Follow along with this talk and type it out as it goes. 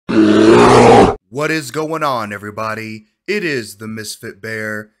What is going on, everybody? It is the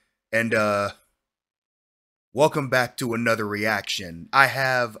Misfitbear, and welcome back to another reaction. I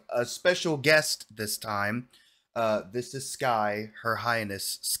have a special guest this time. This is Sky, Her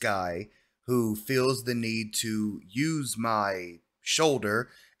Highness Sky, who feels the need to use my shoulder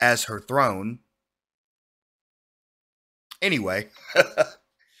as her throne. Anyway,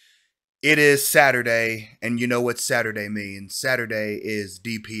 it is Saturday, and you know what Saturday means. Saturday is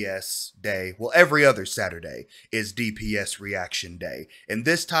DPS day. Well, every other Saturday is DPS reaction day. And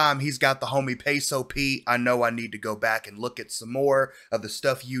this time, he's got the homie Peso Pete. I know I need to go back and look at some more of the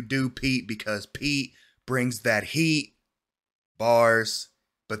stuff you do, Pete, because Pete brings that heat. Bars.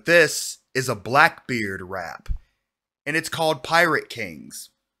 But this is a Blackbeard rap, and it's called Pirate Kings.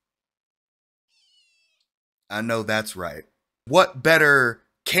 I know that's right. What better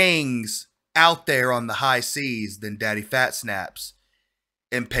kings out there on the high seas than Daddyphatsnaps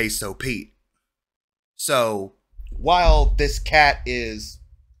and Peso Pete? So, while this cat is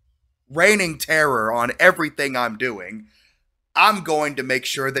raining terror on everything I'm doing, I'm going to make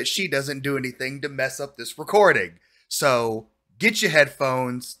sure that she doesn't do anything to mess up this recording. So, get your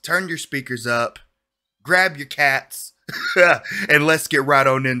headphones, turn your speakers up, grab your cats, and let's get right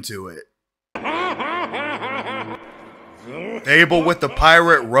on into it. Able with the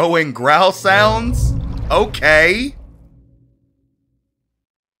pirate rowing growl sounds? Okay.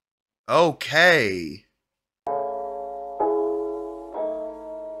 Okay.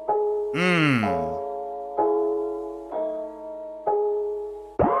 Ooh.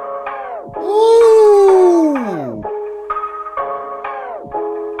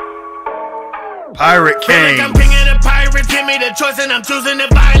 Pirate King. I'm king of the pirates, give me the choice and I'm choosing the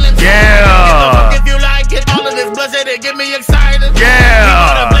violence. Yeah. If you like it, all of this bloodshed, it get me excited. Yeah.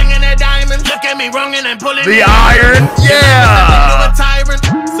 People are blinging their diamonds, look at me wrong and I'm pulling the iron. Yeah. A tyrant,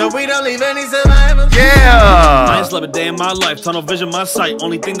 so we don't leave any survivors. Yeah. I ain't slept a day in my life. Tunnel vision, my sight.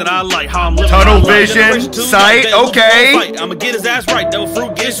 Only thing that I like, how I'm living. Tunnel vision, sight. Okay. I'ma get his ass right. Devil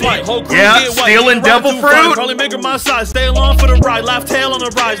fruit gets white. Whole crew Yeah, get white. stealing devil fruit. Probably bigger my size. Stay along for the ride. Laugh tail on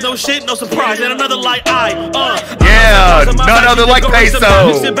the rise. No shit, no surprise. And another light eye. Yeah, none other like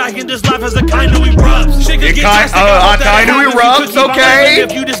Peso. Sit back in this life as a kind who erupts. Shit can get kind who erupts. Okay.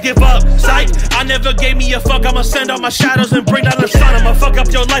 If you just give up, sight. I never gave me a fuck. I'ma send out my shadows and bring down the sun. I'ma fuck up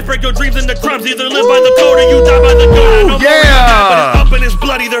your life, break your dreams into crumbs. Either live by the code or you die by the gun. Yeah. But it's up and it's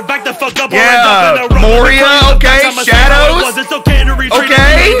blood. Either back the fuck up or yeah. Moria. Okay. Shadows. It's okay to retreat.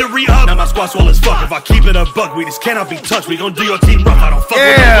 Okay. To re-up. Now my squad's swell as fuck. If I keep it a buck, we just cannot be touched. We gon' do your team rough. I don't fuck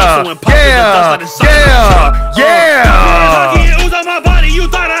with no muscle and pop yeah. Yeah. It was on my body. You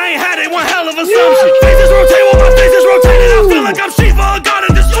thought I ain't had it. One hell of a assumption. Faces rotate while my face is rotated. I feel like I'm Shiva, a god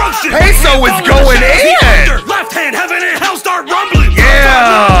of destruction. Peso is going in. Left hand, heaven and hell start rumbling.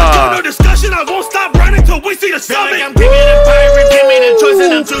 Yeah. No discussion. I won't stop running till we see the summit. I'm king of the pirate, give me the choice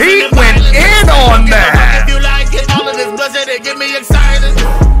and I'm choosing He the went in on that. If you like it, all of this bloodshed, it get me excited.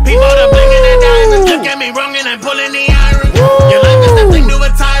 People are blinging their diamonds, look at me wrong and I'm pulling the iron. Your life is nothing to a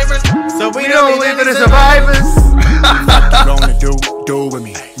tyrant, so we don't leave it as survivors. Wrong to do with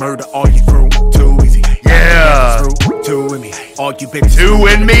me. Murder all you crew, too easy. Yeah. Two with me. All you bitches. Two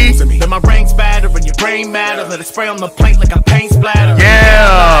in me. Then my brain's fatter and your brain matter. Let it spray on the plate like a paint splatter.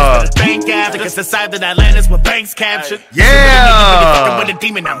 Yeah. Bank after it's the side that Atlantis with banks captured. Yeah. With a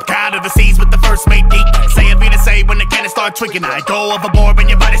demon, I'm god of the seas with the first mate deep. Say it be the same when the cannon start tweaking. I go overboard when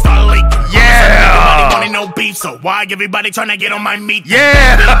your body start leaking. Yeah. Everybody wanting no beef, so why everybody trying to get on my meat?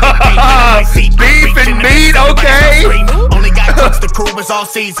 Yeah. Beef and meat, okay. Only got cooks, the crew is all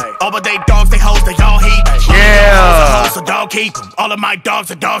season. All but they dogs, they hoes, they all heat. Yeah. So dog keep them. All of my dogs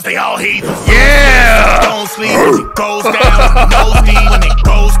are dogs, they all heat. Yeah. Don't sleep when it goes down. Nosebleed when it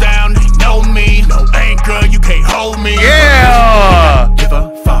goes down. They know me. No anchor, you can't hold me. Yeah. Give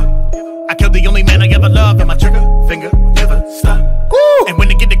a fuck. I killed the only man I ever loved, and my trigger finger never stop. Woo. And when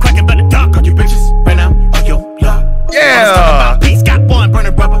they get the cracking, better duck. All you bitches right now on your block. Yeah. Peace got one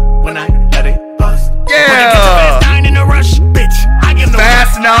burning rubber when I let it bust. Yeah. When I get to fast 9 in a rush, bitch. I give no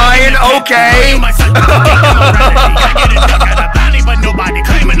Fast 9, okay. I get it duck out of bounty, but nobody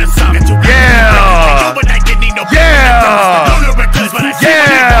claiming the song. Yeah. But I didn't need no Yeah.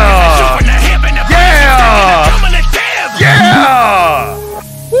 Yeah.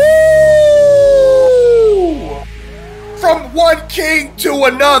 Woo. From one king to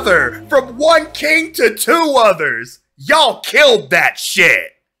another. From one king to two others. Y'all killed that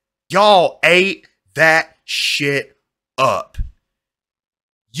shit. Y'all ate that shit up.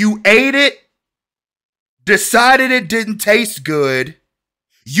 You ate it, decided it didn't taste good,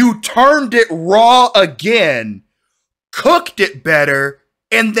 you turned it raw again, cooked it better,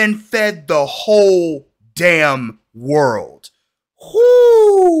 and then fed the whole damn world.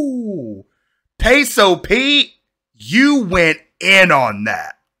 Whoo! Peso Pete, you went in on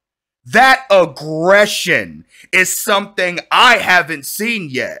that. That aggression is something I haven't seen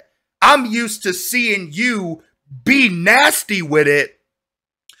yet. I'm used to seeing you be nasty with it,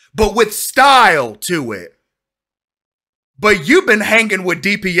 but with style to it. But you've been hanging with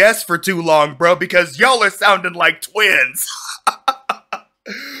DPS for too long, bro, because y'all are sounding like twins.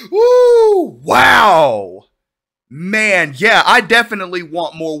 Woo! Wow! Man, yeah, I definitely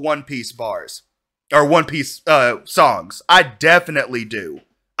want more One Piece bars. Or One Piece songs. I definitely do.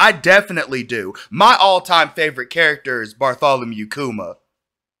 I definitely do. My all-time favorite character is Bartholomew Kuma.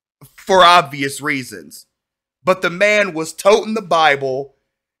 For obvious reasons. But the man was toting the Bible,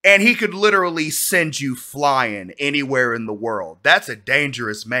 and he could literally send you flying anywhere in the world. That's a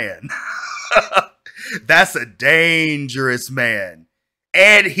dangerous man. That's a dangerous man.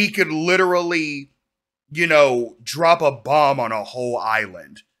 And he could literally, you know, drop a bomb on a whole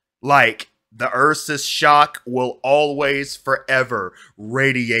island. Like, the Ursa's shock will always, forever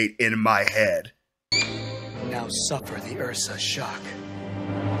radiate in my head. Now suffer the Ursa shock.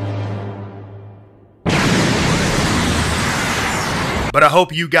 But I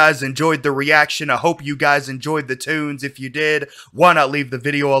hope you guys enjoyed the reaction. I hope you guys enjoyed the tunes. If you did, why not leave the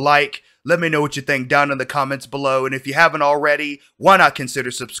video a like? Let me know what you think down in the comments below. And if you haven't already, why not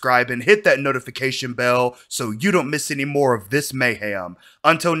consider subscribing? Hit that notification bell so you don't miss any more of this mayhem.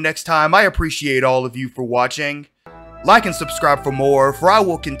 Until next time, I appreciate all of you for watching. Like and subscribe for more, for I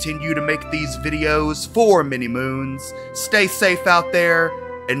will continue to make these videos for many moons. Stay safe out there,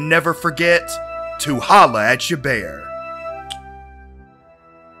 and never forget to holla at your bear.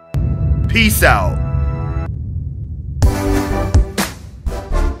 Peace out.